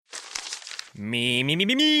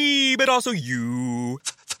Me, but also you.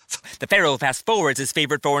 The Pharaoh fast forwards his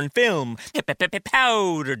favorite foreign film,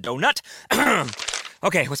 Powder Donut.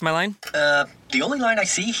 Okay, what's my line? The only line I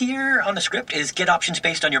see here on the script is get options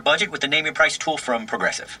based on your budget with the Name Your Price tool from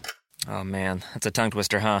Progressive. Oh man, that's a tongue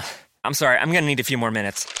twister, huh? I'm sorry, I'm gonna need a few more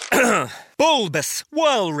minutes. Bulbous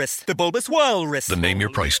Walrus, the Bulbous Walrus. The Name Your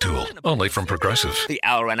Price tool, only from Progressive. The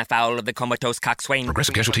owl ran afoul of the comatose coxswain.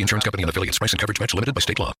 Progressive Casualty Insurance Company and affiliates. Price and coverage match limited by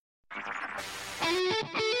state law.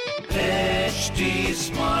 HT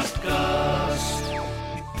Smartcast.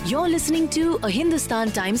 You're listening to a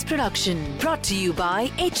Hindustan Times production brought to you by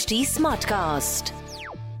HT Smartcast.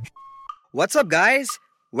 What's up, guys?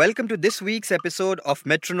 Welcome to this week's episode of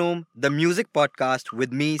Metronome, the music podcast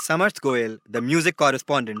with me, Samarth Goel, the music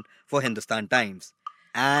correspondent for Hindustan Times.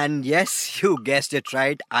 And yes, you guessed it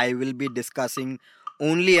right, I will be discussing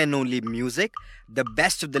only and only music, the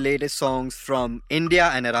best of the latest songs from India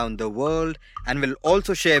and around the world, and will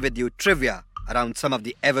also share with you trivia around some of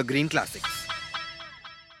the evergreen classics.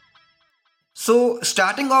 So,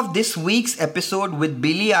 starting off this week's episode with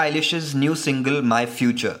Billie Eilish's new single, My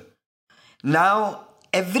Future. Now,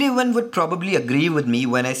 everyone would probably agree with me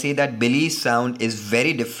when I say that Billie's sound is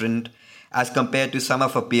very different as compared to some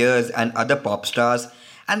of her peers and other pop stars,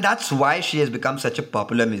 and that's why she has become such a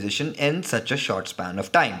popular musician in such a short span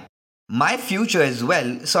of time. My Future as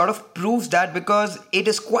well sort of proves that because it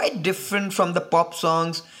is quite different from the pop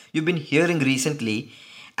songs you've been hearing recently,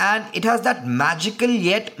 and it has that magical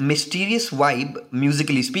yet mysterious vibe,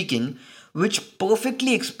 musically speaking, which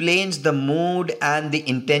perfectly explains the mood and the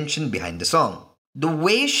intention behind the song. The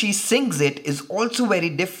way she sings it is also very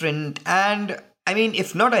different, and I mean,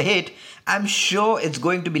 if not a hit, I'm sure it's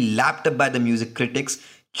going to be lapped up by the music critics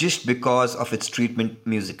just because of its treatment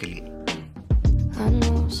musically. I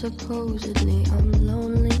know supposedly I'm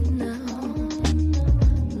lonely now.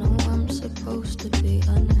 No, I'm supposed to be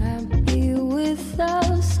unhappy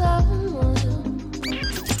without someone.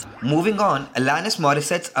 Moving on, Alanis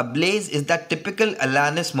Morissette's Ablaze is that typical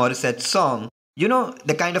Alanis Morissette song. You know,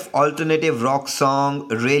 the kind of alternative rock song,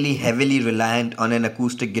 really heavily reliant on an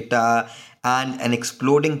acoustic guitar and an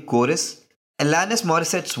exploding chorus. Alanis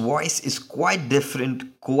Morissette's voice is quite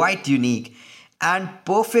different, quite unique, and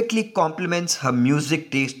perfectly complements her music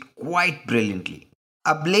taste quite brilliantly.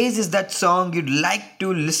 Ablaze is that song you'd like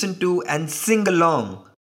to listen to and sing along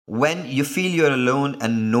when you feel you're alone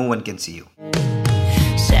and no one can see you.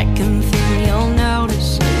 Second thing you'll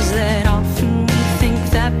notice is that often we think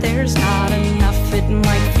that there's not enough. It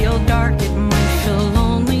might feel dark, it might feel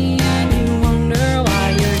lonely, and you wonder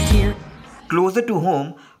why you're here. Closer to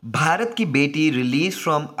home, Bharat Ki Beti, released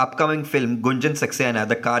from upcoming film Gunjan Saxena,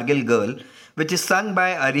 The Kargil Girl, which is sung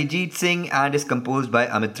by Arijit Singh and is composed by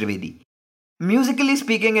Amit Trivedi. Musically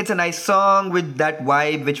speaking, it's a nice song with that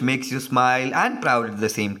vibe which makes you smile and proud at the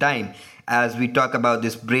same time as we talk about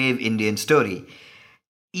this brave Indian story.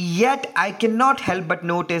 Yet, I cannot help but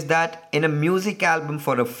notice that in a music album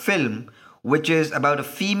for a film, which is about a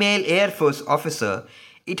female Air Force officer,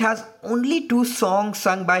 it has only 2 songs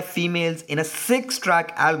sung by females in a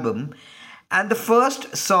 6-track album, and the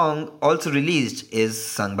first song also released is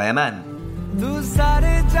sung by a man. तू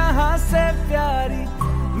सारे जहां से प्यारी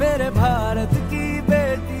मेरे भारत की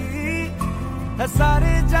बेटी है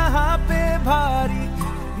सारे जहां पे भारी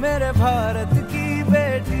मेरे भारत की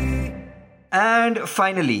बेटी. And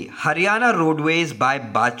finally, Haryana Roadways by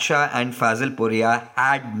Badshah and Fazil Puria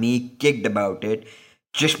had me kicked about it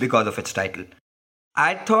just because of its title.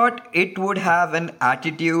 I thought it would have an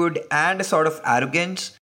attitude and a sort of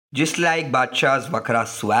arrogance, just like Badshah's Vakhra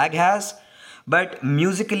swag has, but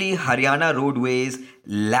musically Haryana Roadways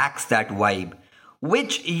lacks that vibe,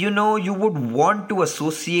 which you would want to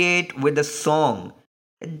associate with a song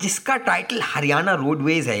जिसका title Haryana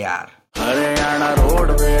roadways है यार. Haryana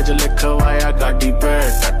roadways लिखवाया गाड़ी पे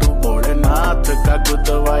टट्टू भोलेनाथ का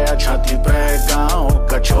गुदवाया छाती पे गाँव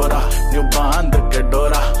का छोरा न्यू बांध के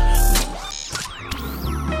डोरा.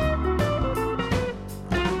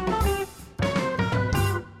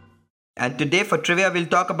 And today for trivia, we'll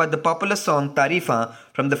talk about the popular song Tarifa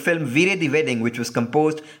from the film Veere the Wedding, which was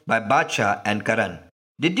composed by Badshah and Karan.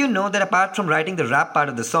 Did you know that apart from writing the rap part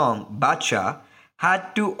of the song, Badshah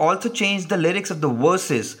had to also change the lyrics of the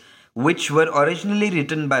verses, which were originally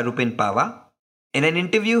written by Rupen Pava? In an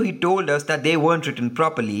interview, he told us that they weren't written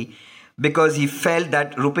properly because he felt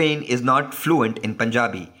that Rupen is not fluent in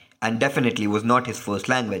Punjabi and definitely was not his first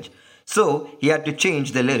language. So he had to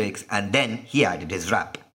change the lyrics and then he added his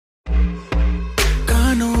rap.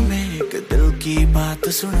 कानों में एक दिल की बात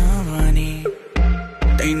सुनावानी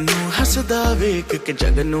तैनू हसदा वेख के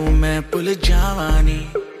जगनू मैं भुल जावानी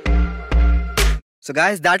So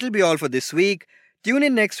guys, that'll be all for this week. Tune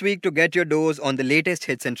in next week to get your dose on the latest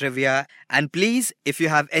hits and trivia. And please, if you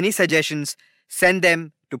have any suggestions, send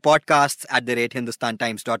them to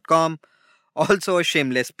podcasts@hindustantimes.com. Also, a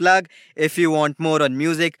shameless plug, if you want more on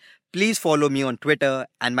music, please follow me on Twitter,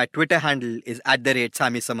 and my Twitter handle is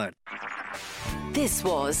 @SamiSamar. This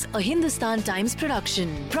was a Hindustan Times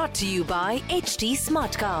production brought to you by HT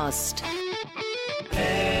Smartcast.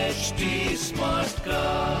 HT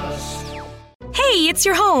Smartcast. Hey, it's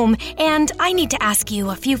your home, and I need to ask you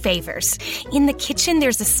a few favors. In the kitchen,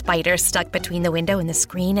 there's a spider stuck between the window and the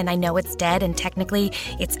screen, and I know it's dead, and technically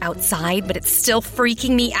it's outside, but it's still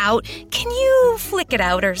freaking me out. Can you flick it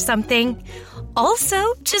out or something?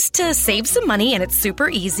 Also, just to save some money, and it's super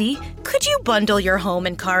easy, could you bundle your home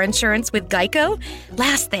and car insurance with Geico?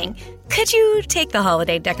 Last thing, could you take the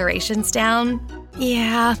holiday decorations down?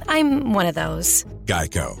 Yeah, I'm one of those.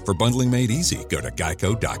 Geico. For bundling made easy, go to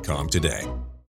geico.com today.